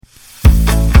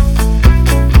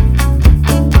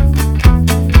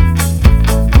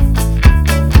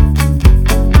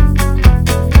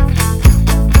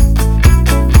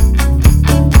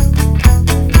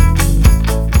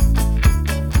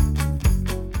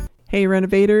Hey,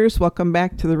 renovators, welcome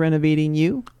back to the Renovating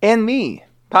You and Me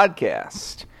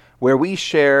podcast, where we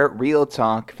share real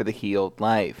talk for the healed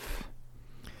life.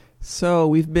 So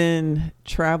we've been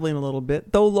traveling a little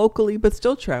bit, though locally, but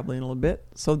still traveling a little bit.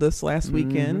 So this last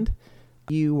weekend,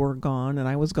 you were gone and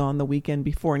I was gone the weekend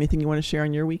before. Anything you want to share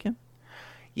on your weekend?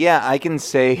 Yeah, I can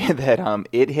say that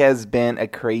it has been a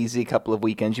crazy couple of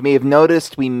weekends. You may have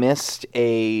noticed we missed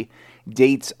a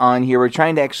dates on here. We're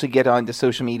trying to actually get onto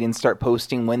social media and start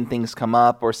posting when things come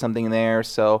up or something there.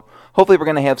 So hopefully we're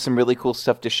going to have some really cool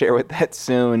stuff to share with that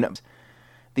soon.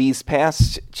 These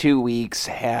past 2 weeks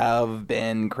have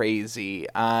been crazy.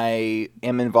 I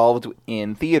am involved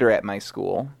in theater at my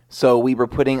school. So we were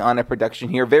putting on a production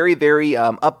here. Very, very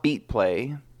upbeat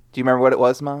play. Do you remember what it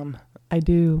was, Mom? I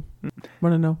do.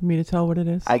 Want to know me to tell what it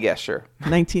is? I guess, sure.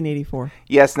 1984.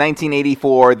 Yes,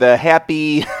 1984. The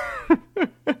happy...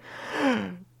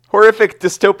 horrific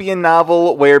dystopian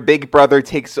novel where Big Brother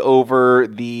takes over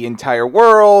the entire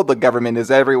world. The government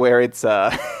is everywhere. It's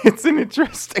an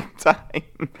interesting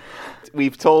time.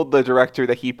 We've told the director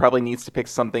that he probably needs to pick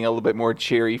something a little bit more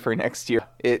cheery for next year.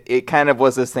 It kind of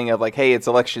was this thing of like, hey, it's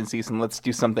election season. Let's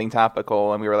do something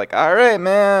topical. And we were like, all right,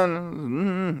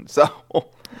 man. So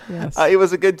yes. It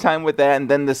was a good time with that. And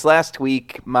then this last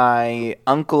week, my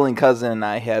uncle and cousin and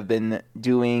I have been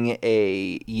doing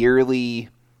a yearly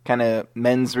kind of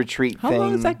men's retreat How thing.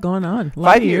 long has that gone on?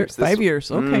 5 years. 5 years.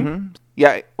 Okay. Mm-hmm.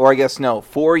 Yeah, or I guess no,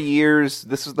 4 years.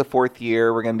 This is the 4th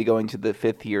year. We're going to be going to the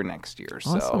 5th year next year.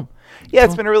 Awesome. So, yeah,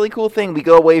 it's been a really cool thing. We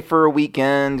go away for a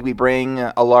weekend. We bring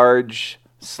a large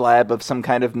slab of some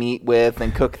kind of meat with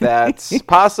and cook that,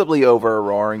 possibly over a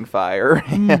roaring fire.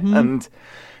 And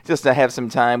just to have some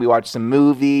time, we watch some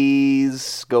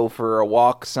movies, go for a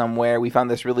walk somewhere. We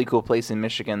found this really cool place in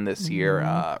Michigan this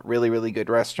year. Really, really good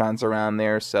restaurants around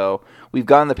there. So we've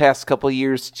gone the past couple of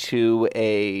years to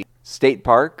a state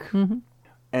park, and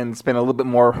it's been a little bit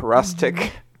more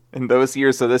rustic in those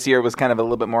years. So this year was kind of a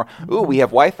little bit more, we have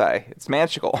Wi-Fi. It's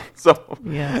magical. So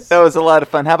Yes. that was a lot of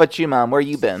fun. How about you, Mom? Where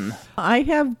you been? I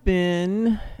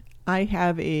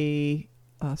have a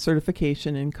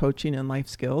certification in coaching and life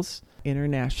skills,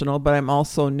 international, but I'm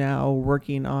also now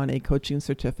working on a coaching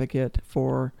certificate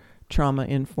for trauma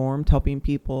informed, helping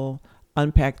people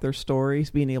unpack their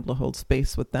stories, being able to hold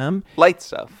space with them. Light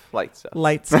stuff.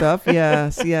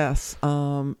 Yes.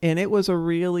 And it was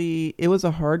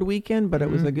a hard weekend, but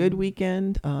it was a good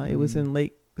weekend. It was in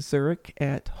Lake Zurich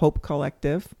at Hope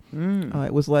Collective.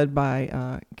 It was led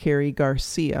by Carrie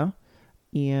Garcia,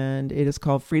 and it is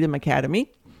called Freedom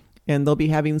Academy. And they'll be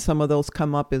having some of those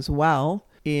come up as well.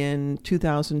 In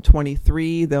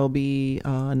 2023, there'll be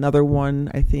another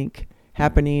one, I think,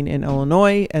 happening in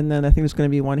Illinois. And then I think there's going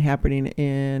to be one happening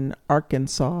in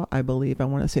Arkansas, I believe. I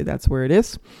want to say that's where it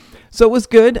is. So it was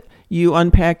good. You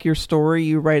unpack your story.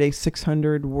 You write a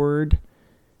 600-word,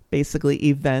 basically,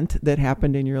 event that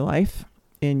happened in your life.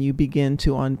 And you begin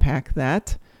to unpack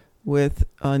that with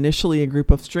initially a group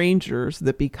of strangers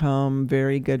that become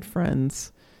very good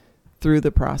friends through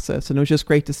the process. And it was just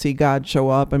great to see God show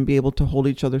up and be able to hold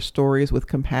each other's stories with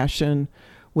compassion,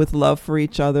 with love for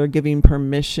each other, giving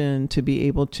permission to be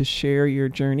able to share your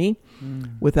journey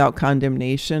without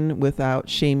condemnation,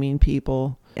 without shaming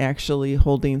people, actually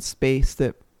holding space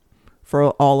that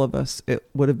for all of us, it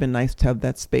would have been nice to have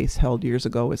that space held years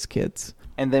ago as kids.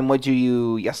 And then what'd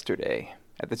you yesterday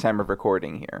at the time of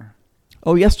recording here?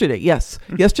 Oh, yesterday. Yes.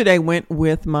 Yesterday I went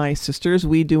with my sisters.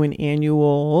 We do an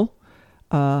annual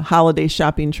holiday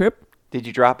shopping trip. Did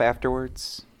you drop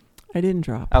afterwards? I didn't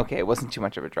drop. Okay, it wasn't too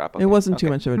much of a drop. Okay. It wasn't too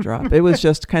much of a drop. It was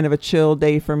just kind of a chill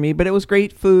day for me, but it was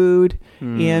great food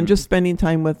and just spending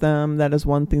time with them. That is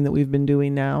one thing that we've been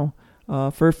doing now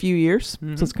for a few years.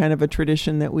 So it's kind of a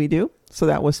tradition that we do. So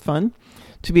that was fun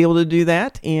to be able to do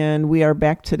that. And we are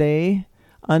back today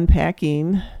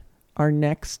unpacking our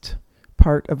next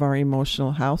part of our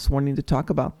emotional house, wanting to talk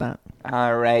about that.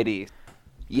 All righty.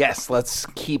 Yes, let's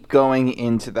keep going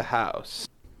into the house.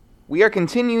 We are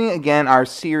continuing again our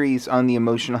series on the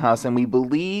emotional house, and we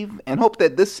believe and hope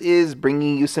that this is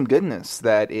bringing you some goodness,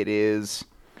 that it is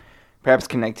perhaps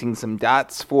connecting some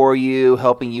dots for you,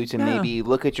 helping you to maybe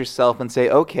look at yourself and say,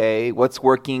 okay, what's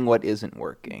working, what isn't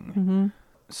working.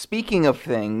 Speaking of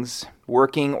things,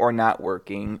 working or not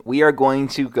working, we are going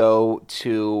to go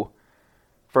to,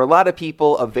 for a lot of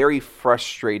people, a very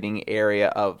frustrating area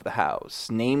of the house,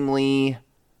 namely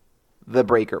the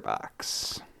breaker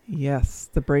box. Yes,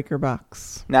 the breaker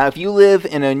box. Now, if you live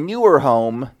in a newer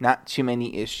home, not too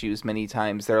many issues many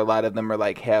times. There are a lot of them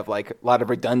have a lot of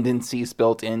redundancies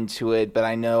built into it. But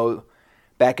I know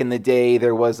back in the day,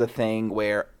 there was a thing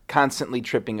where constantly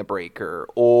tripping a breaker,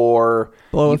 or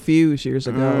blow a fuse years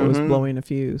ago. It was blowing a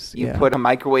fuse. You put a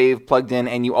microwave plugged in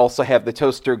and you also have the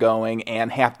toaster going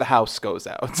and half the house goes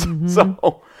out.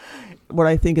 So what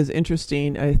I think is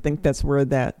interesting, I think that's where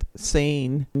that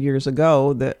saying years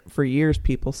ago, that for years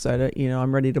people said it,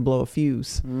 I'm ready to blow a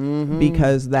fuse,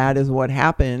 because that is what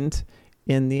happened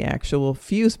in the actual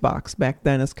fuse box. Back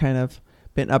then it's kind of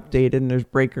been updated and there's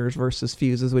breakers versus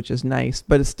fuses, which is nice,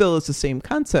 but it still is the same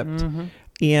concept.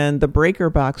 And the breaker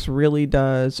box really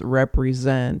does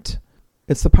represent,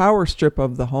 it's the power strip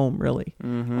of the home, really.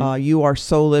 You are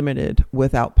so limited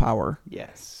without power.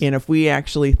 Yes. And if we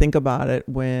actually think about it,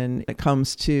 when it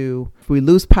comes to, if we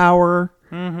lose power,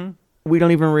 we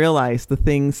don't even realize the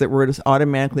things that we're just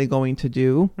automatically going to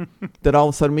do that all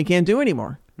of a sudden we can't do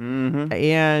anymore.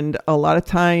 And a lot of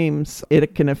times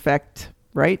it can affect,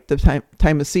 right, the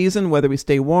time of season, whether we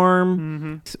stay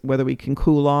warm, whether we can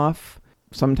cool off.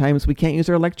 Sometimes we can't use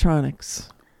our electronics,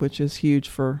 which is huge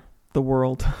for the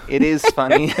world. It is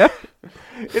funny.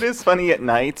 It is funny at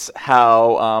nights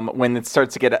how when it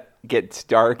starts to get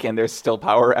dark and there's still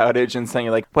power outage, and suddenly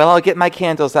you're like, well, I'll get my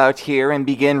candles out here and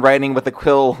begin writing with a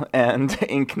quill and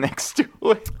ink next to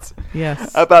it.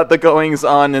 Yes. About the goings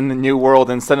on in the new world,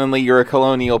 and suddenly you're a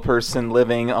colonial person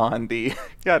living on the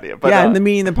and the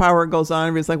meaning the power goes on,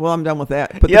 and it's like, well, I'm done with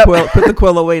that. Put the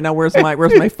quill away. Now where's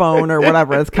my phone or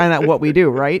whatever? That's kind of what we do,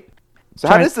 right? So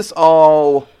how does this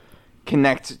all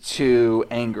connect to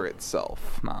anger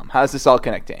itself, Mom? How does this all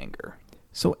connect to anger?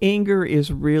 So anger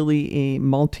is really a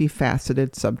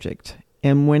multifaceted subject.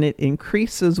 And when it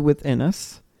increases within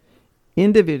us,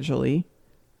 individually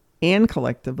and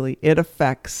collectively, it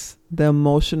affects the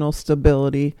emotional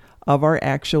stability of our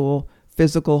actual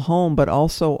physical home, but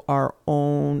also our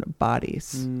own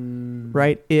bodies,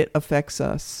 right? It affects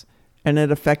us, and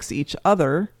it affects each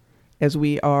other as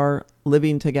we are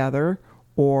living together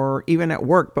or even at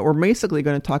work. But we're basically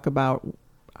going to talk about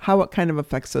how it kind of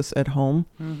affects us at home.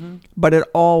 But it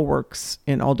all works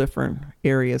in all different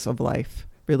areas of life,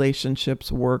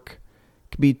 relationships, work,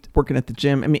 could be working at the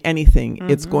gym. I mean, anything.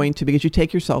 It's going to, because you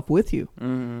take yourself with you.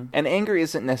 And anger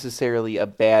isn't necessarily a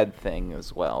bad thing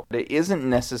as well. It isn't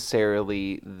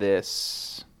necessarily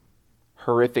this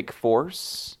horrific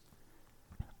force,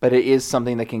 but it is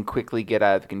something that can quickly get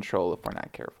out of control if we're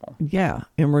not careful. Yeah,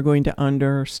 and we're going to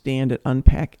understand and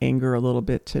unpack anger a little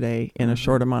bit today in a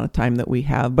short amount of time that we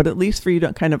have, but at least for you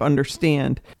to kind of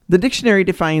understand. The dictionary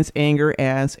defines anger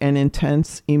as an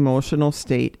intense emotional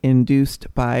state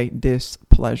induced by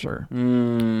displeasure.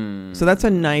 So that's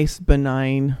a nice,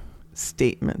 benign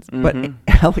statement. But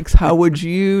Alex, how would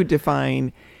you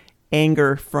define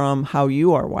anger from how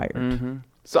you are wired?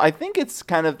 So I think it's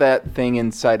kind of that thing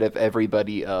inside of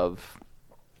everybody of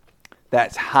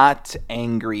that hot,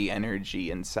 angry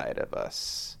energy inside of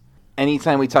us.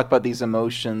 Anytime we talk about these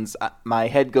emotions, my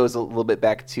head goes a little bit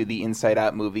back to the Inside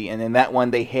Out movie. And in that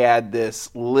one, they had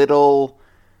this little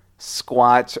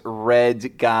squat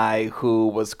red guy who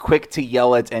was quick to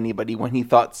yell at anybody when he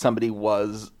thought somebody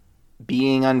was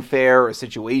being unfair or a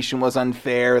situation was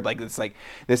unfair. Like it's like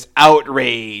this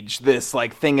outrage, this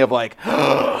like thing of like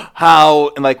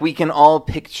how, and like we can all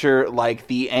picture like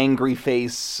the angry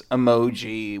face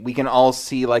emoji. We can all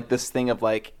see like this thing of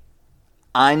like,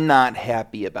 I'm not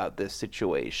happy about this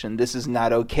situation. This is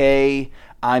not okay.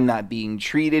 I'm not being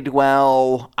treated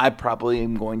well. I probably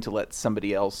am going to let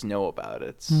somebody else know about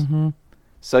it.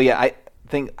 So yeah, I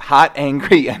think hot,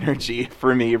 angry energy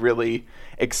for me really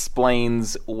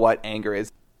explains what anger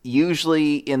is.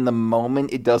 Usually in the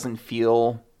moment, it doesn't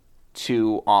feel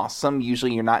too awesome.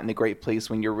 Usually you're not in a great place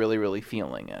when you're really, really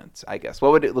feeling it, I guess.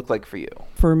 What would it look like for you?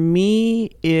 For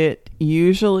me, it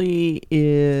usually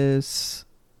is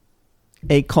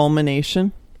a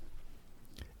culmination,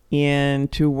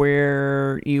 and to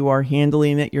where you are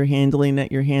handling it, you're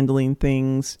handling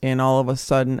things, and all of a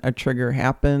sudden a trigger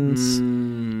happens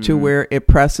to where it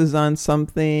presses on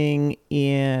something,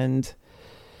 and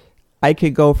I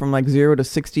could go from like 0 to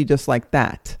 60 just like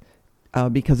that,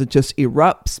 because it just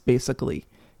erupts basically,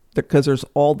 because there's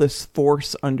all this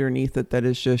force underneath it that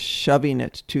is just shoving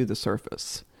it to the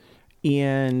surface.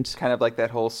 And kind of like that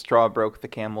whole straw broke the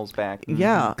camel's back.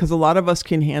 Yeah, because a lot of us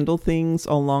can handle things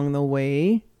along the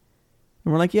way.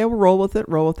 And we're like, yeah, we'll roll with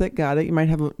it, got it. You might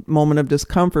have a moment of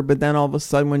discomfort, but then all of a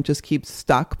sudden one just keeps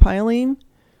stockpiling,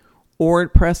 or it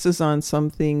presses on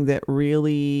something that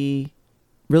really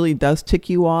does tick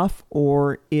you off,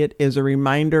 or it is a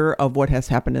reminder of what has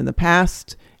happened in the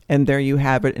past, and there you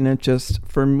have it. And it just,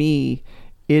 for me,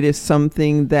 it is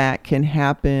something that can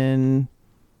happen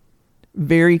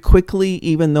very quickly,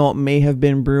 even though it may have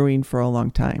been brewing for a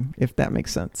long time, if that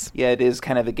makes sense. Yeah, it is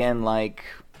kind of, again, like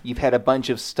you've had a bunch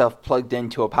of stuff plugged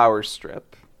into a power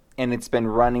strip, and it's been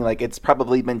running, like it's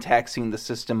probably been taxing the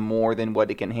system more than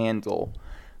what it can handle.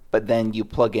 But then you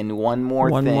plug in one more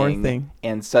thing,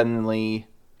 and suddenly,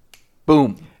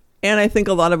 boom. And I think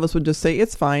a lot of us would just say,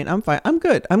 it's fine. I'm fine. I'm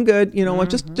good. You know what?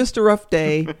 Just a rough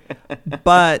day.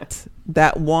 But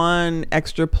that one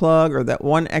extra plug or that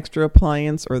one extra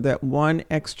appliance or that one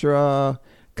extra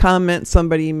comment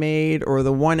somebody made or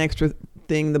the one extra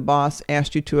thing the boss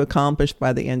asked you to accomplish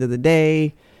by the end of the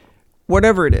day,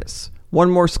 whatever it is.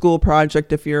 One more school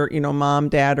project if you're, mom,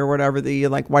 dad, or whatever, that you're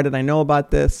like, why did I know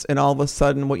about this? And all of a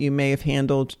sudden, what you may have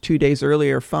handled 2 days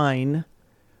earlier, fine.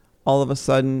 All of a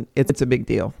sudden, it's a big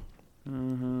deal.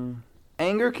 Mm-hmm.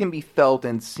 Anger can be felt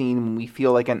and seen when we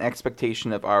feel like an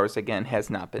expectation of ours, again, has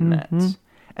not been met.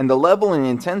 And the level and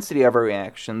intensity of our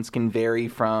reactions can vary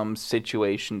from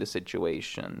situation to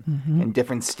situation. And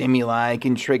different stimuli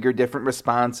can trigger different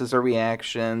responses or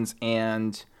reactions,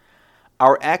 and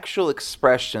our actual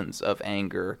expressions of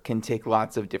anger can take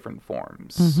lots of different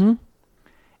forms.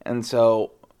 And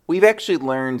so we've actually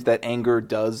learned that anger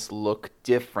does look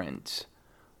different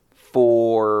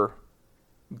for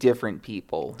different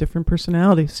people. Different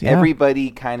personalities, yeah.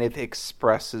 Everybody kind of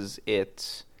expresses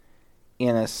it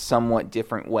in a somewhat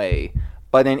different way.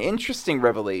 But an interesting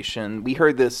revelation, we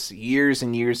heard this years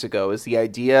and years ago, is the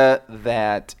idea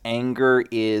that anger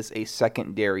is a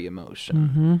secondary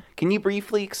emotion. Can you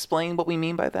briefly explain what we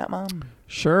mean by that, Mom?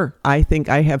 Sure. I think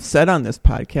I have said on this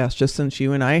podcast, just since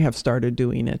you and I have started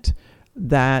doing it,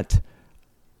 that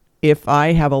if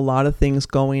I have a lot of things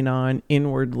going on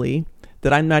inwardly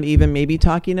that I'm not even maybe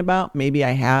talking about, maybe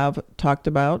I have talked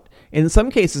about, in some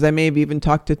cases I may have even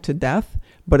talked it to death,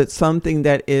 but it's something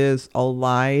that is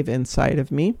alive inside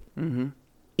of me.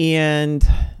 And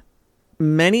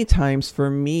many times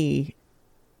for me,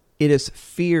 it is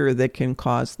fear that can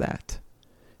cause that.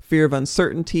 Fear of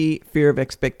uncertainty, fear of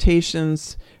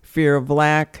expectations, fear of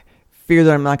lack, fear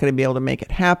that I'm not going to be able to make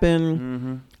it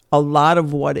happen. A lot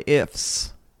of what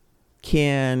ifs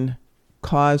can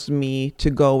cause me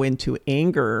to go into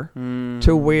anger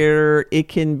to where it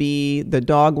can be the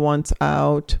dog wants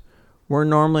out, where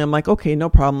normally I'm like, okay, no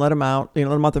problem, let him out, let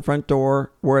him out the front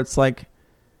door, where it's like,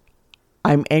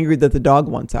 I'm angry that the dog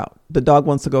wants out. The dog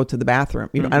wants to go to the bathroom.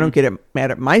 I don't get mad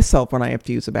at myself when I have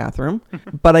to use the bathroom,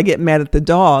 but I get mad at the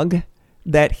dog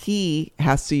that he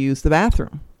has to use the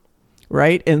bathroom,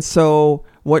 right? And so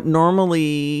what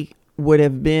normally would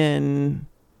have been,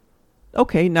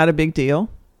 okay, not a big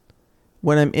deal,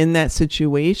 when I'm in that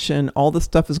situation, all the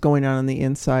stuff is going on the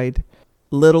inside,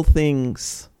 little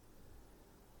things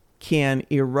can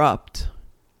erupt.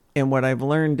 And what I've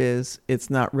learned is it's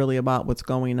not really about what's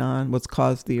going on. What's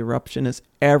caused the eruption is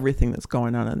everything that's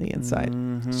going on the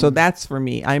inside. So that's for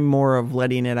me. I'm more of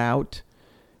letting it out.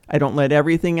 I don't let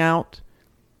everything out,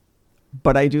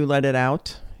 but I do let it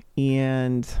out.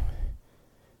 And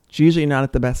it's usually not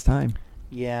at the best time.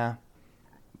 Yeah.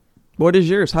 What is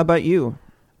yours? How about you?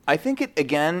 I think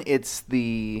it's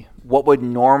the what would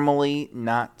normally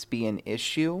not be an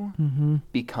issue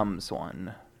becomes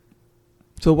one.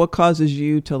 So what causes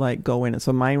you to go in it?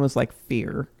 So mine was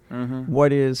fear.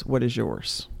 What is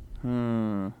yours?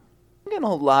 In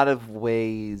a lot of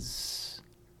ways,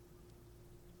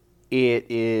 it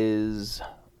is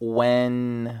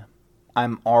when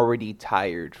I'm already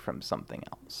tired from something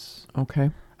else.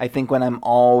 Okay. I think when I've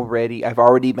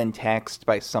already been taxed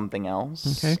by something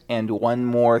else, and one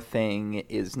more thing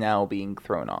is now being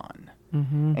thrown on.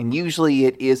 And usually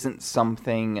it isn't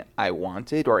something I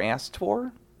wanted or asked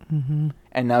for.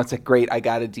 And now it's great, I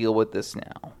got to deal with this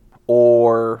now.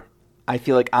 Or I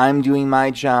feel like I'm doing my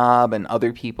job and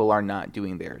other people are not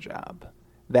doing their job.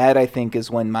 That, I think, is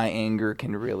when my anger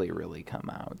can really, really come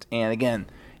out. And again,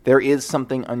 there is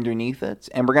something underneath it.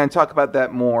 And we're going to talk about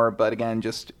that more. But again,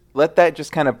 just let that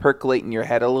just kind of percolate in your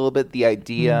head a little bit. The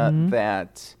idea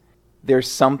that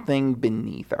there's something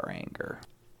beneath our anger.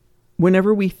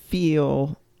 Whenever we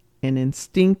feel an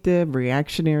instinctive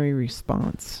reactionary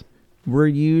response, we're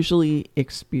usually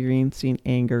experiencing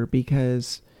anger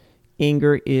because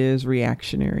anger is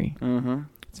reactionary.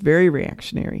 It's very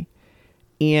reactionary.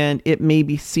 And it may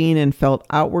be seen and felt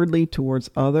outwardly towards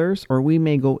others, or we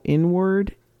may go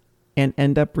inward and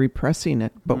end up repressing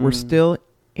it, but we're still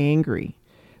angry.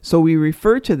 So we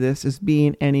refer to this as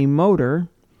being an emoter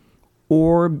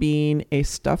or being a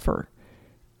stuffer.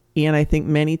 And I think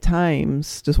many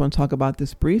times, just want to talk about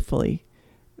this briefly,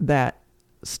 that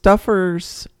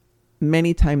stuffers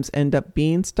many times end up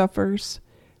being stuffers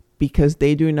because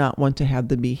they do not want to have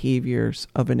the behaviors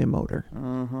of an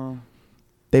emoter.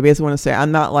 They basically want to say,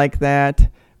 I'm not like that.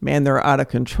 Man, they're out of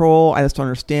control. I just don't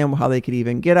understand how they could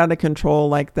even get out of control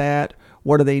like that.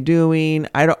 What are they doing?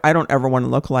 I don't ever want to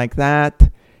look like that.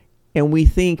 And we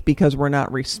think because we're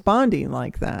not responding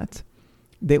like that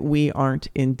we aren't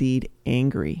indeed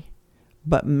angry.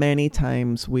 But many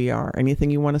times we are. Anything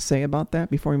you want to say about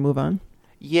that before we move on?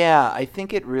 Yeah, I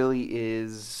think it really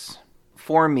is,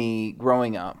 for me,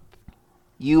 growing up.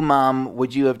 You, Mom,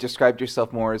 would you have described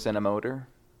yourself more as an emoter?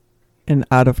 An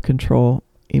out of control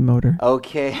emoter.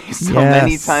 Okay, so Yes.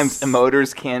 many times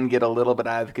emoters can get a little bit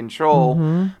out of control.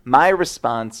 Mm-hmm. My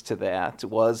response to that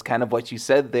was kind of what you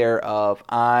said there of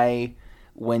I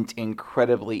went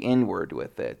incredibly inward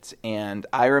with it. And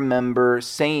I remember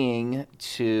saying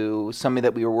to somebody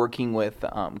that we were working with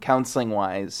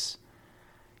counseling-wise,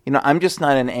 I'm just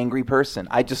not an angry person.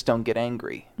 I just don't get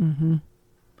angry. Mm-hmm.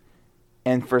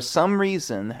 And for some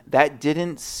reason, that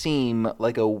didn't seem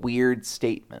like a weird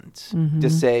statement to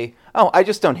say, oh, I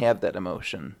just don't have that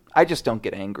emotion. I just don't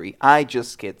get angry. I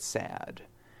just get sad.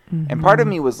 And part of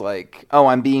me was like, oh,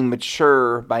 I'm being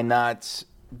mature by not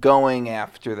going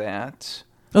after that.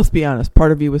 Let's be honest.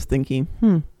 Part of you was thinking,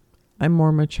 I'm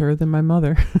more mature than my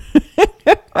mother.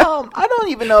 I don't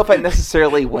even know if I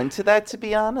necessarily went to that, to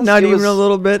be honest. Not even a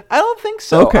little bit? I don't think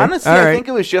so. Okay. Honestly, All I right. think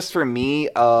it was just for me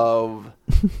of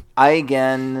I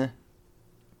again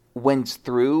went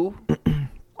through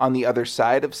on the other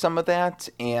side of some of that,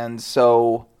 and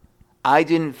so I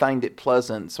didn't find it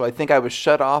pleasant. So I think I was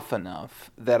shut off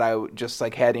enough that I just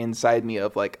had inside me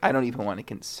of I don't even want to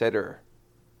consider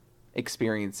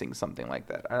experiencing something like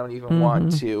that. I don't even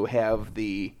want to have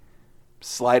the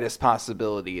slightest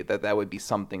possibility that would be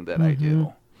something that I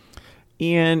do.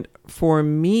 And for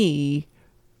me,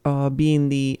 being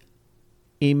the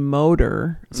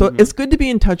emoter, so it's good to be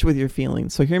in touch with your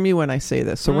feelings. So hear me when I say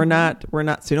this. So we're not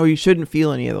saying, oh, you shouldn't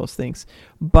feel any of those things,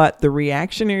 but the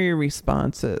reactionary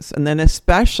responses, and then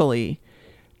especially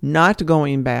not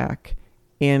going back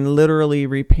and literally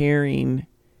repairing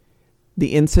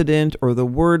the incident or the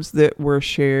words that were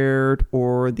shared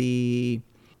or the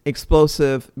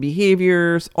explosive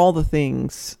behaviors, all the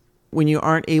things, when you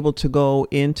aren't able to go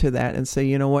into that and say,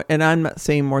 you know what, and I'm not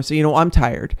saying more, so, I'm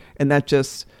tired, and that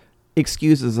just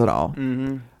excuses it all.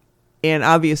 And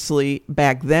obviously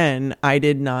back then I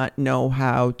did not know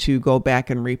how to go back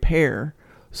and repair.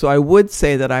 So I would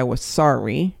say that I was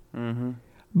sorry,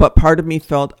 but part of me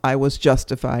felt I was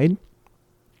justified.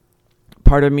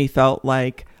 Part of me felt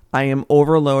like I am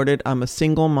overloaded. I'm a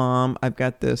single mom. I've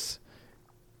got this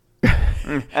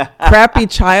crappy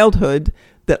childhood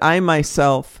that I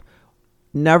myself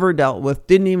never dealt with,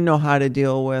 didn't even know how to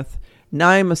deal with. Now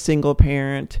I'm a single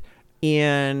parent,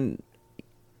 and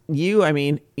you're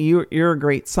a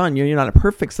great son. You're not a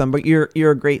perfect son, but you're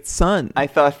a great son. I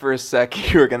thought for a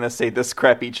sec you were going to say this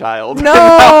crappy child.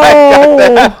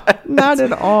 No, not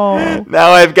at all.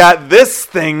 Now I've got this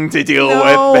thing to deal with.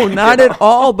 No, not at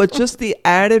all. But just the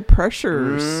added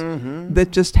pressures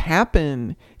that just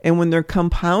happen. And when they're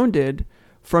compounded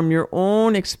from your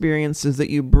own experiences that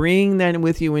you bring then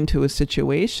with you into a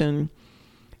situation,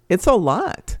 it's a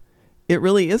lot. It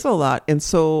really is a lot. And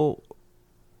so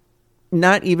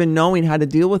not even knowing how to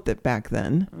deal with it back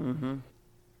then,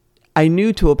 I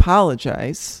knew to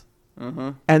apologize.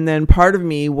 And then part of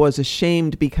me was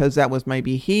ashamed because that was my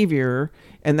behavior,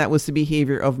 and that was the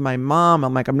behavior of my mom.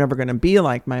 I'm like, I'm never going to be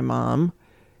like my mom.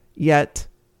 Yet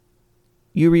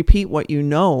you repeat what you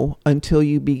know until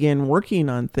you begin working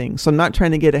on things. So I'm not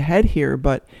trying to get ahead here,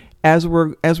 but as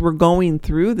we're going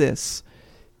through this,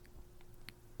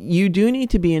 you do need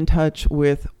to be in touch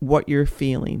with what you're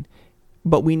feeling,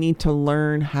 but we need to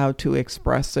learn how to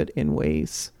express it in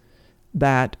ways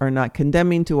that are not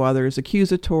condemning to others,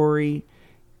 accusatory,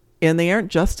 and they aren't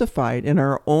justified in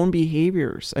our own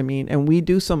behaviors. And we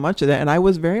do so much of that. And I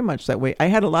was very much that way. I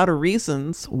had a lot of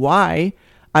reasons why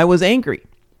I was angry.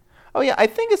 Oh, yeah. I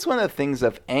think it's one of the things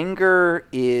of anger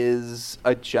is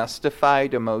a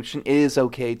justified emotion. It is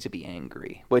okay to be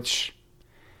angry, which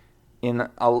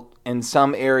in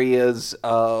some areas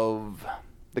of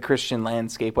the Christian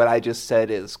landscape, what I just said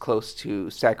is close to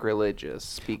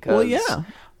sacrilegious because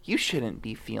you shouldn't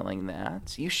be feeling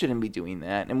that. You shouldn't be doing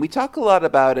that. And we talk a lot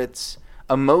about it.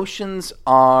 Emotions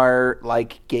are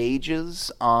like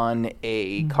gauges on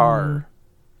a car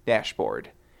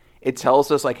dashboard. It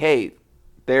tells us hey,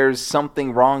 there's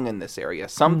something wrong in this area.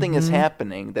 Something is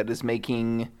happening that is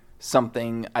making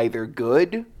something either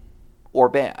good or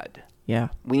bad. Yeah.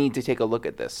 We need to take a look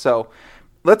at this. So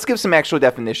let's give some actual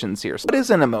definitions here. So what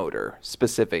is an emoter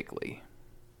specifically?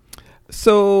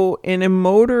 So an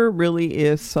emoter really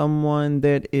is someone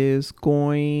that is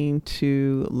going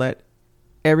to let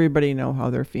everybody know how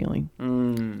they're feeling.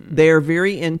 They are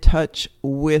very in touch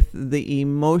with the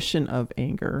emotion of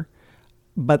anger,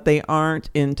 but they aren't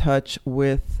in touch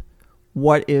with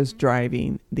what is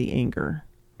driving the anger.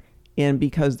 And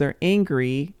because they're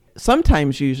angry,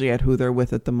 sometimes usually at who they're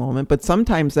with at the moment, but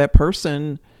sometimes that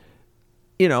person,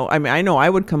 you know, I mean, I know I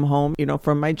would come home, you know,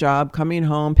 from my job, coming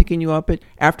home, picking you up at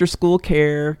after school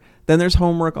care, then there's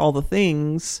homework, all the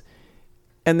things.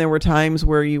 And there were times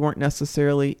where you weren't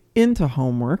necessarily into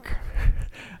homework.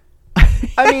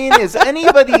 I mean, is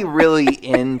anybody really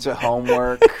into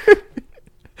homework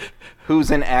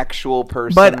who's an actual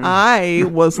person? But I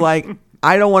was like,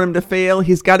 I don't want him to fail.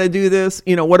 He's got to do this.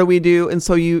 You know, what do we do? And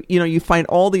so you find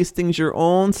all these things, your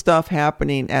own stuff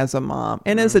happening as a mom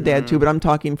and as a dad too. But I'm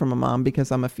talking from a mom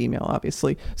because I'm a female,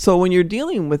 obviously. So when you're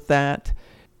dealing with that,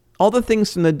 all the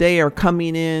things from the day are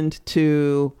coming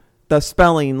into the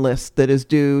spelling list that is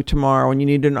due tomorrow, and you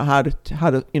need to know how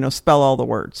to spell all the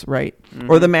words, right?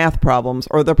 Or the math problems,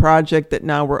 or the project that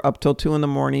now we're up till 2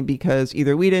 a.m. because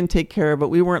either we didn't take care of it,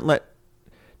 we weren't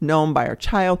known by our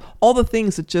child, all the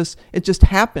things that it just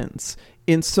happens.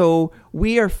 And so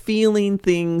we are feeling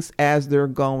things as they're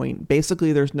going.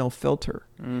 Basically, there's no filter.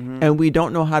 And we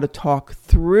don't know how to talk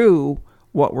through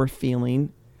what we're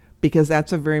feeling because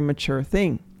that's a very mature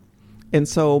thing. And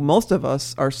so most of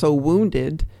us are so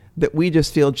wounded that we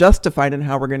just feel justified in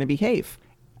how we're going to behave.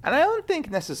 And I don't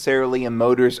think necessarily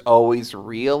emoters always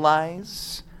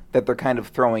realize that they're kind of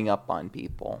throwing up on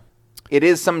people. It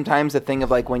is sometimes a thing of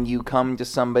like when you come to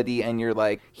somebody and you're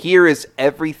like, here is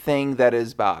everything that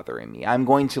is bothering me. I'm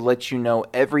going to let you know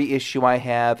every issue I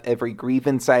have, every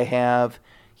grievance I have.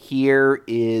 Here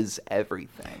is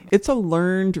everything. It's a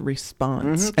learned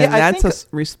response. And that's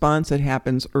a response that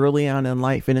happens early on in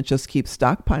life, and it just keeps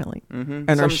stockpiling. And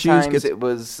sometimes our shoes get... it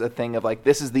was a thing of like,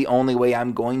 this is the only way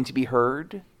I'm going to be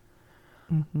heard.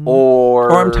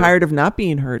 Or I'm tired of not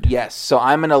being heard. Yes, so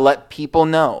I'm going to let people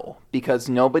know because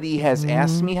nobody has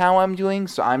asked me how I'm doing,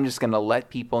 so I'm just going to let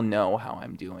people know how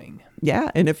I'm doing. Yeah,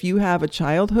 and if you have a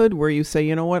childhood where you say,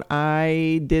 you know what,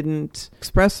 I didn't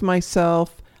express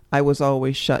myself, I was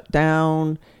always shut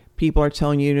down. People are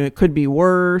telling you it could be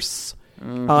worse.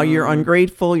 You're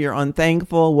ungrateful. You're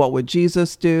unthankful. What would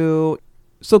Jesus do?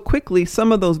 So quickly,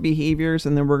 some of those behaviors,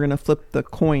 and then we're going to flip the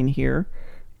coin here,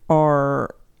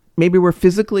 are maybe we're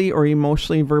physically or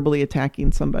emotionally, verbally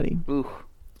attacking somebody. Ooh.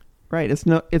 Right. It's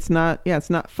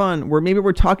not fun. Maybe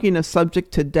we're talking a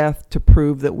subject to death to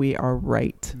prove that we are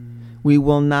right. We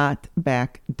will not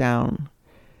back down.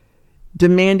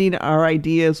 Demanding our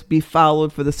ideas be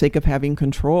followed for the sake of having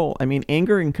control. I mean,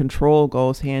 anger and control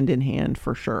goes hand in hand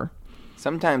for sure.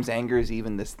 Sometimes anger is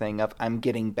even this thing of I'm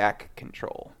getting back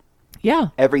control. Yeah.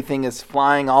 Everything is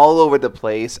flying all over the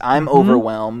place. I'm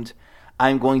overwhelmed.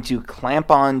 I'm going to clamp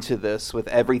onto this with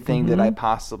everything that I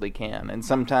possibly can. And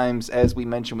sometimes, as we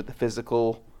mentioned with the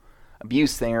physical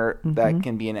abuse there, that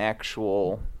can be an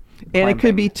actual And it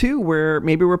could be too where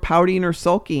maybe we're pouting or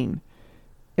sulking.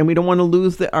 And we don't want to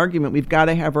lose the argument. We've got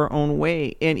to have our own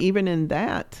way. And even in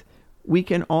that, we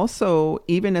can also,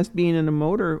 even as being an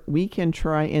emoter, we can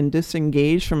try and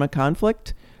disengage from a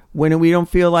conflict when we don't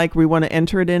feel like we want to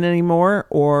enter it in anymore,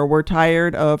 or we're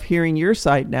tired of hearing your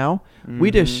side now.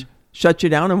 We just shut you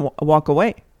down and walk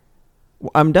away.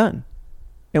 I'm done.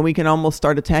 And we can almost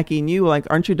start attacking you like,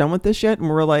 aren't you done with this yet? And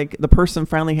we're like, the person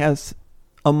finally has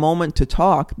a moment to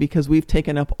talk because we've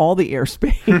taken up all the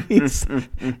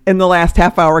airspace in the last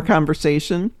half-hour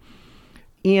conversation.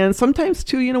 And sometimes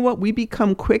too, you know what, we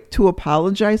become quick to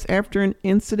apologize after an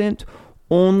incident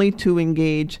only to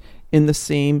engage in the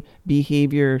same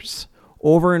behaviors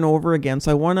over and over again.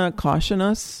 So I want to caution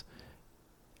us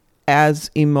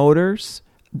as emoters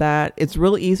that it's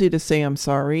really easy to say, I'm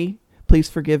sorry, please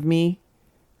forgive me.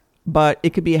 But it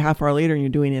could be a half hour later and you're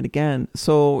doing it again.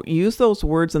 So use those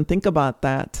words and think about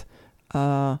that.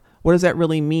 What does that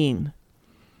really mean?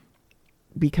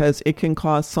 Because it can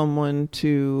cause someone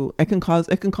to, it can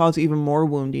cause even more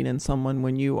wounding in someone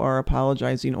when you are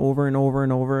apologizing over and over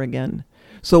and over again.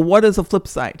 So what is the flip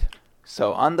side?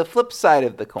 So on the flip side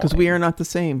of the coin. Because we are not the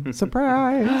same.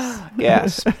 Surprise.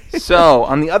 Yes. So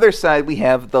on the other side, we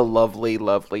have the lovely,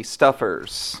 lovely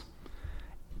stuffers.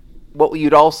 What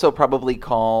you'd also probably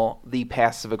call the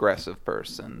passive-aggressive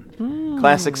person.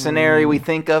 Classic scenario we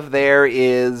think of there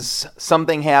is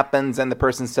something happens and the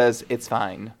person says, it's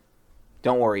fine.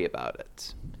 Don't worry about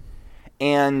it.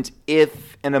 And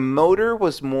if an emoter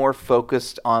was more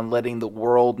focused on letting the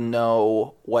world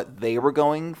know what they were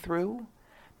going through,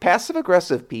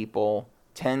 passive-aggressive people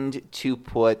tend to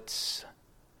put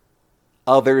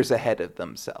others ahead of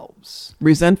themselves.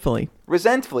 Resentfully.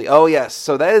 Oh, yes.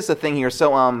 So that is the thing here.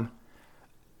 So,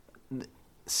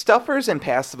 stuffers and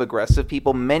passive-aggressive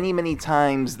people, many, many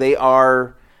times, they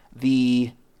are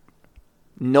the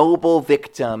noble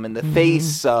victim in the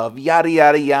face of yada,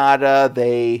 yada, yada.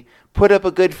 They put up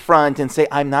a good front and say,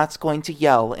 I'm not going to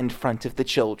yell in front of the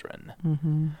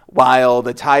children. While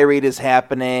the tirade is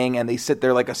happening and they sit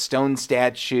there like a stone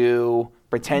statue,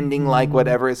 pretending like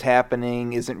whatever is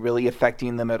happening isn't really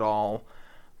affecting them at all.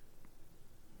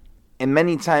 And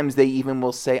many times they even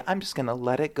will say, I'm just going to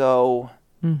let it go.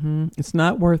 It's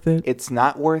not worth it. It's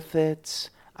not worth it.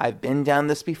 I've been down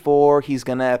this before. He's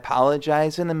going to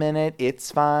apologize in a minute.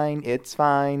 It's fine. It's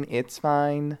fine. It's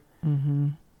fine.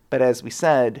 But as we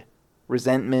said,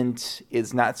 resentment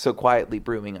is not so quietly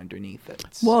brewing underneath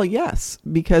it. Well, yes,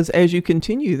 because as you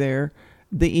continue there,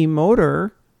 the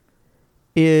emoter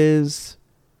is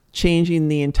changing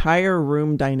the entire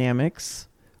room dynamics.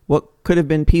 What could have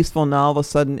been peaceful now all of a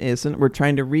sudden isn't. We're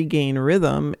trying to regain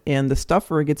rhythm, and the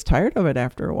stuffer gets tired of it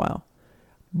after a while.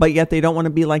 But yet they don't want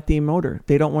to be like the emoter.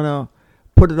 They don't want to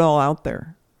put it all out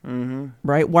there.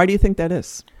 Right? Why do you think that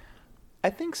is? I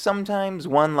think sometimes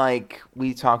one, like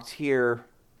we talked here,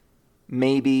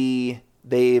 maybe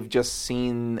they've just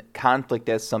seen conflict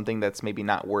as something that's maybe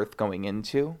not worth going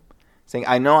into. Saying,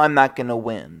 I know I'm not going to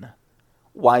win.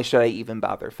 Why should I even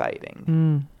bother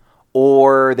fighting?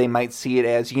 Or they might see it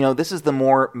as, this is the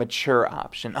more mature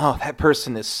option. Oh, that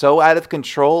person is so out of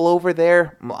control over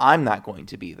there. Well, I'm not going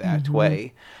to be that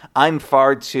way. I'm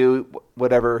far too,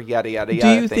 whatever, yada, yada,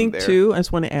 yada. Do you think, too, I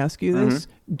just want to ask you this.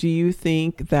 Do you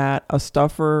think that a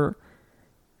stuffer,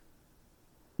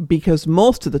 because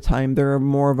most of the time they're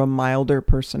more of a milder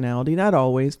personality, not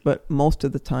always, but most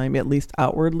of the time, at least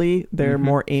outwardly, they're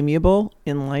more amiable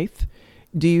in life.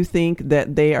 Do you think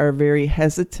that they are very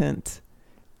hesitant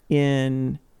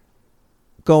in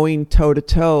going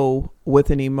toe-to-toe with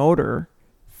an emoter,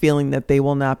 feeling that they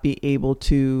will not be able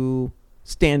to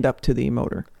stand up to the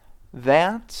emoter?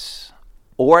 That,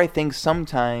 or I think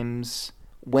sometimes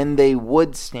when they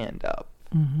would stand up,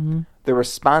 the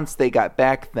response they got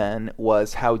back then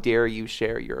was, how dare you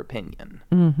share your opinion?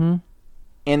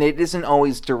 And it isn't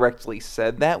always directly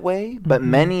said that way, but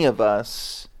many of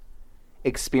us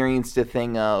experienced a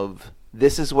thing of,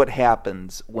 this is what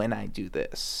happens when I do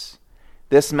this.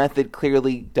 This method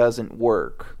clearly doesn't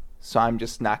work, so I'm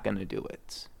just not going to do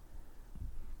it.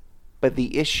 But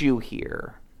the issue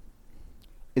here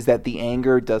is that the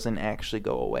anger doesn't actually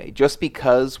go away. Just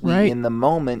because we, in the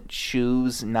moment,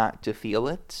 choose not to feel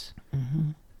it,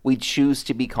 we choose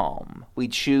to be calm. We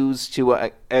choose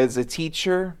to, as a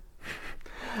teacher,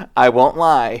 I won't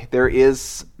lie, there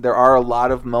are a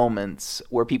lot of moments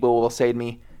where people will say to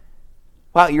me,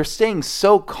 wow, you're staying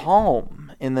so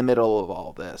calm in the middle of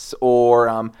all this.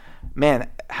 Or, man,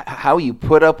 how you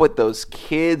put up with those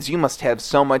kids. You must have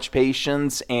so much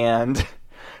patience. And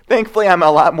thankfully, I'm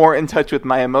a lot more in touch with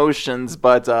my emotions.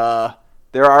 But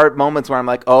there are moments where I'm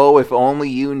like, oh, if only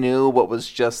you knew what was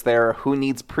just there. Who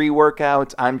needs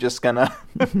pre-workout? I'm just going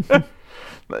to...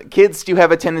 Kids do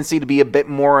have a tendency to be a bit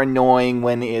more annoying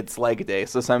when it's leg day.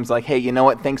 So sometimes like, hey, you know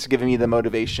what? Thanks for giving me the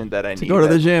motivation that I need. Go to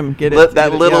the gym. Get it.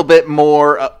 That little bit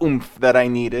more oomph that I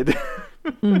needed.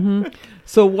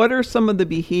 So what are some of the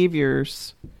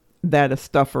behaviors that a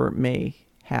stuffer may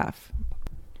have?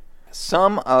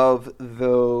 Some of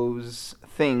those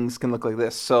things can look like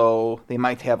this. So they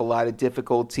might have a lot of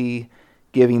difficulty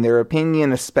giving their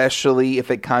opinion, especially if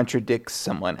it contradicts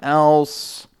someone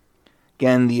else.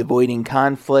 Again, the avoiding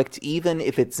conflict, even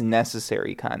if it's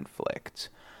necessary conflict.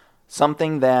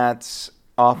 Something that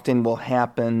often will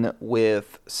happen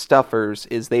with stuffers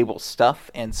is they will stuff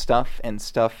and stuff and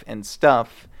stuff and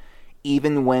stuff,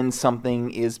 even when something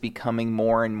is becoming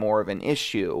more and more of an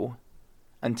issue,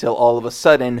 until all of a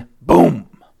sudden, boom,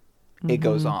 it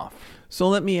goes off. So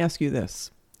let me ask you this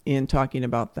in talking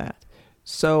about that.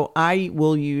 So I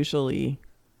will usually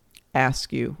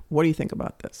ask you, what do you think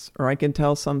about this? Or I can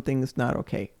tell something's not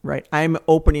okay, right? I'm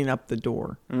opening up the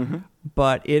door,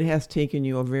 but it has taken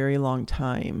you a very long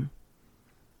time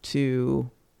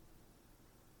to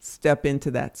step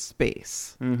into that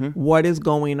space. What is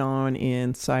going on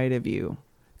inside of you?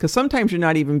 Because sometimes you're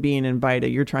not even being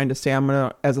invited. You're trying to say, I'm going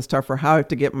to, as a stuffer, how I have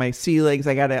to get my sea legs.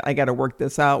 I gotta work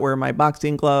this out. Where are my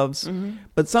boxing gloves?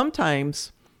 But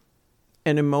sometimes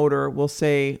an emoter will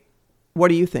say, what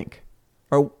do you think?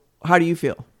 Or how do you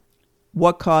feel?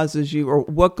 What causes you, or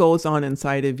what goes on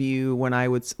inside of you when I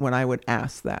would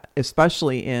ask that,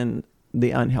 especially in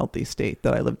the unhealthy state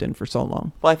that I lived in for so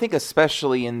long? Well, I think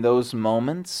especially in those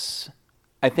moments,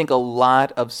 I think a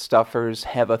lot of stuffers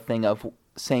have a thing of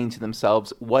saying to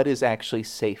themselves, what is actually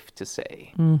safe to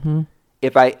say?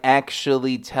 If I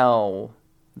actually tell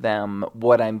them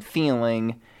what I'm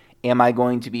feeling, Am I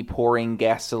going to be pouring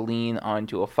gasoline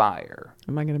onto a fire?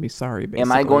 Am I going to be sorry, basically?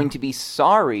 Am I going to be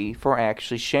sorry for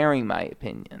actually sharing my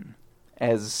opinion?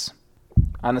 As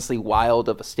honestly wild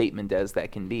of a statement as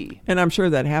that can be. And I'm sure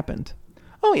that happened.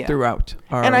 Oh, yeah. Throughout.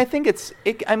 And I think it's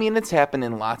happened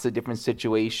in lots of different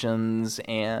situations,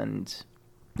 and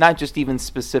not just even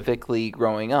specifically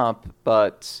growing up,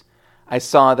 but I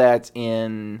saw that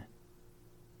in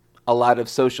a lot of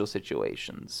social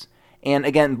situations. And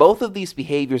again, both of these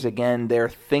behaviors, they're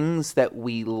things that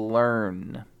we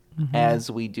learn as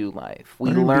we do life.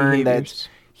 We learn that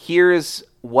here's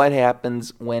what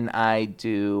happens when I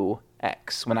do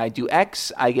X. When I do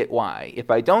X, I get Y. If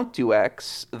I don't do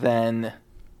X, then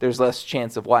there's less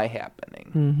chance of Y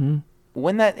happening. Mm-hmm.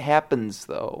 When that happens,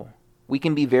 though, we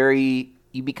can be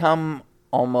you become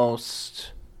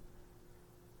almost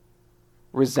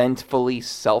resentfully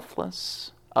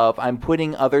selfless. I'm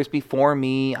putting others before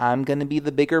me. I'm going to be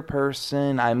the bigger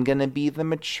person. I'm going to be the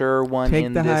mature one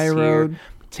in this here. Take the high road.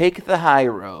 Take the high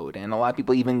road. And a lot of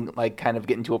people even kind of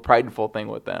get into a prideful thing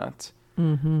with that.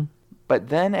 Mm-hmm. But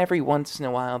then every once in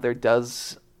a while, there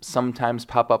does sometimes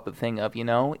pop up the thing of,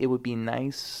 it would be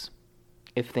nice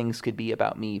if things could be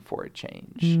about me for a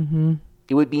change. Mm-hmm.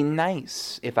 It would be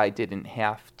nice if I didn't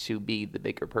have to be the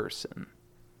bigger person.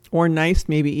 Or nice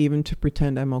maybe even to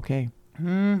pretend I'm okay.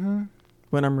 Mm-hmm.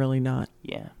 When I'm really not.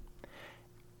 Yeah.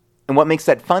 And what makes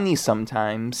that funny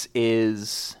sometimes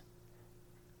is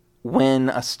when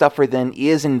a stuffer then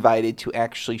is invited to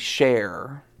actually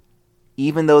share,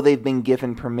 even though they've been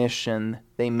given permission,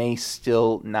 they may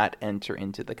still not enter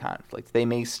into the conflict. They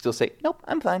may still say, nope,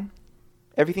 I'm fine.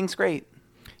 Everything's great.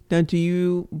 Now, do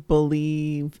you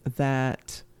believe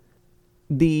that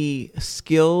the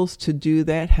skills to do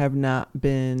that have not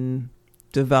been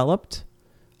developed?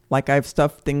 Like I've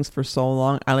stuffed things for so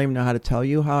long, I don't even know how to tell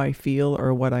you how I feel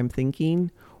or what I'm thinking.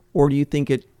 Or do you think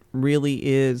it really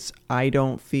is, I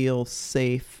don't feel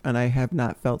safe and I have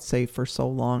not felt safe for so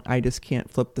long, I just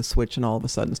can't flip the switch and all of a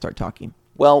sudden start talking?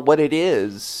 Well, what it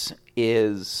is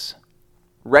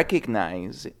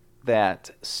recognize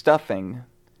that stuffing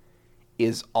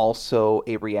is also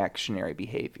a reactionary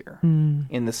behavior.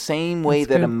 In the same way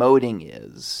that emoting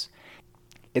is.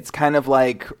 It's kind of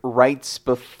like right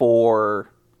before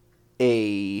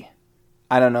a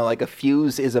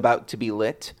fuse is about to be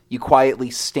lit, you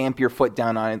quietly stamp your foot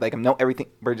down on it, no, everything,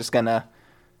 we're just gonna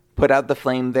put out the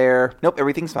flame there. Nope,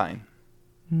 everything's fine.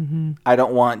 Mm-hmm. I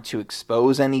don't want to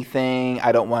expose anything.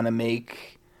 I don't want to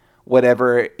make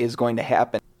whatever is going to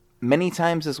happen. Many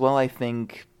times as well, I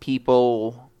think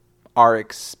people are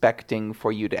expecting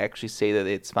for you to actually say that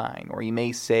it's fine, or you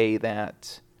may say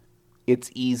that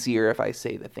it's easier if I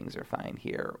say that things are fine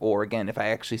here. Or again, if I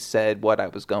actually said what I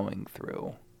was going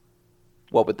through,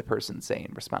 what would the person say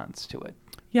in response to it?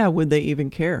 Yeah, would they even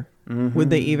care? Mm-hmm. Would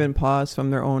they even pause from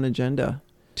their own agenda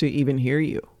to even hear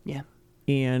you? Yeah.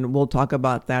 And we'll talk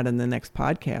about that in the next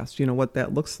podcast, what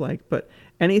that looks like. But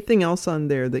anything else on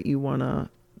there that you want to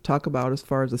talk about as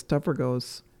far as the stuffer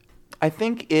goes? I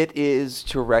think it is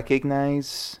to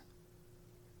recognize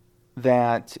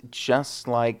that just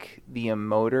like the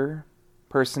emoter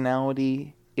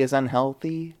personality is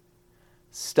unhealthy,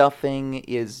 stuffing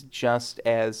is just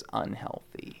as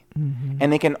unhealthy. Mm-hmm.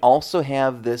 And they can also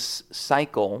have this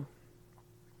cycle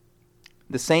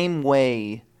the same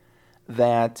way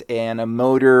that an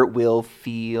emoter will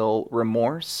feel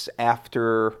remorse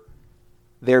after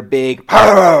their big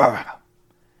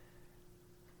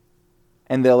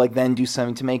and they'll then do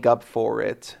something to make up for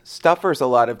it. Stuffers a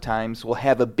lot of times will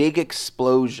have a big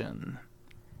explosion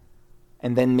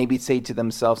and then maybe say to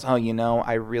themselves, oh,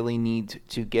 I really need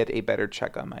to get a better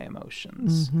check on my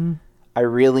emotions. Mm-hmm. I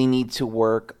really need to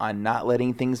work on not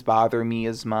letting things bother me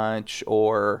as much.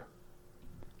 Or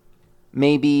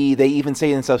maybe they even say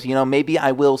to themselves, maybe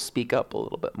I will speak up a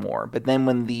little bit more. But then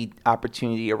when the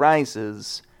opportunity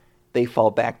arises, they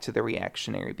fall back to the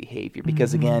reactionary behavior.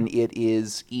 Because again, it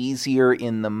is easier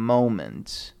in the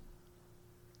moment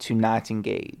to not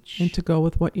engage. And to go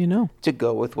with what you know. To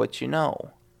go with what you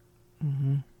know.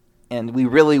 Mm-hmm. And we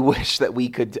really wish that we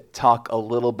could talk a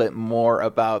little bit more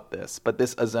about this, but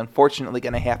this is unfortunately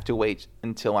going to have to wait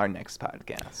until our next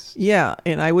podcast. Yeah,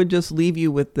 and I would just leave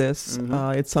you with this.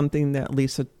 Mm-hmm. It's something that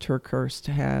Lisa TerKeurst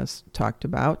has talked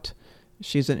about.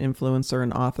 She's an influencer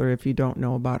and author. If you don't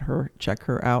know about her, check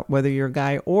her out, whether you're a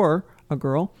guy or a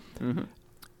girl. Mm-hmm.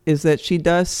 Is that she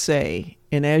does say,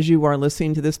 and as you are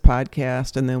listening to this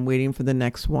podcast and then waiting for the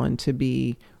next one to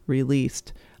be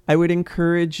released, I would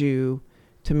encourage you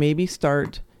to maybe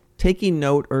start taking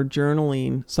note or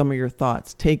journaling some of your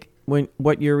thoughts. Take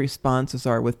what your responses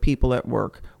are with people at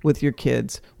work, with your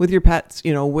kids, with your pets,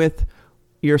 with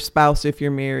your spouse, if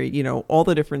you're married, all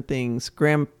the different things,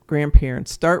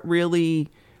 grandparents, start really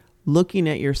looking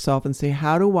at yourself and say,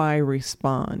 how do I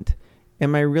respond?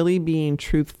 Am I really being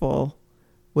truthful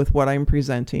with what I'm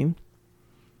presenting?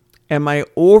 Am I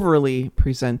overly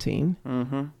presenting?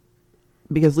 Mm-hmm.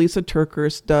 Because Lisa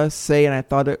TerKeurst does say, and I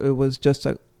thought it was just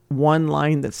one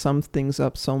line that sums things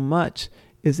up so much,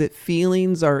 is that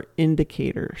feelings are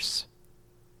indicators,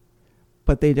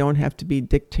 but they don't have to be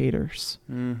dictators.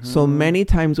 Mm-hmm. So many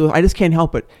times, I just can't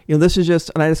help it. This is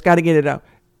just, and I just got to get it out.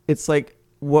 It's like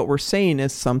what we're saying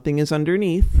is something is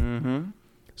underneath. Mm-hmm.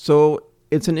 So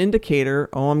it's an indicator.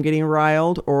 Oh, I'm getting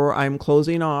riled, or I'm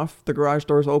closing off. The garage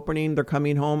door's opening. They're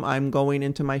coming home. I'm going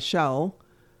into my shell.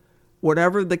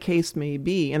 Whatever the case may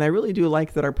be. And I really do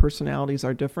like that our personalities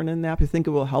are different in that. I think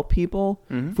it will help people.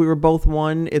 Mm-hmm. If we were both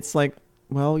one, it's like,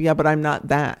 well, yeah, but I'm not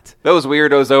that. Those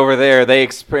weirdos over there, they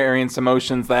experience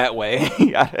emotions that way.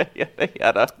 Yada, yada,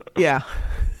 yada. Yeah.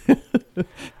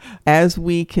 As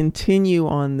we continue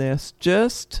on this,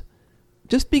 just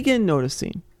begin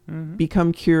noticing. Mm-hmm.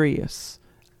 Become curious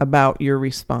about your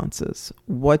responses.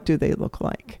 What do they look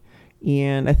like?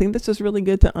 And I think this is really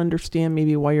good to understand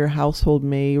maybe why your household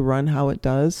may run how it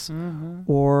does,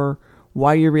 Mm-hmm. or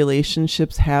why your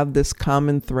relationships have this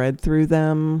common thread through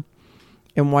them,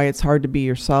 and why it's hard to be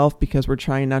yourself because we're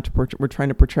trying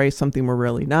to portray something we're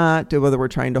really not, whether we're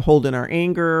trying to hold in our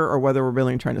anger or whether we're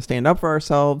really trying to stand up for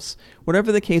ourselves.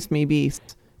 Whatever the case may be,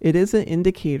 it is an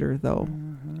indicator, though,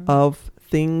 Mm-hmm. of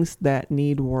things that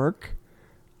need work,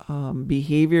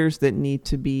 behaviors that need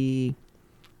to be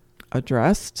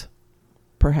addressed,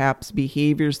 perhaps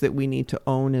behaviors that we need to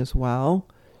own as well.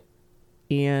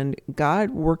 And God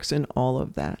works in all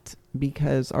of that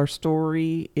because our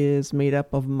story is made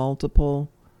up of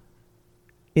multiple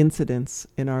incidents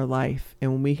in our life.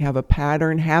 And when we have a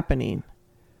pattern happening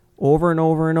over and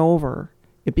over and over,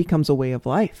 it becomes a way of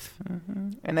life.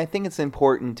 Mm-hmm. And I think it's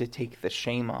important to take the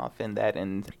shame off in that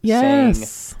and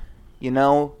Yes.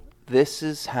 saying, this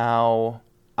is how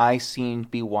I seem to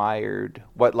be wired,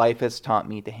 what life has taught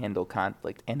me to handle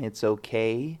conflict, and it's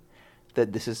okay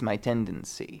that this is my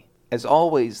tendency. As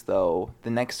always, though,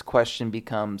 the next question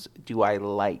becomes, do I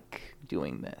like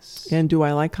doing this? And do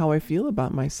I like how I feel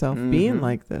about myself being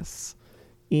like this?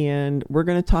 And we're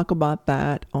going to talk about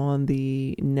that on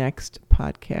the next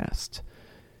podcast.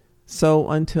 So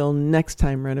until next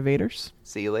time, renovators.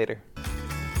 See you later.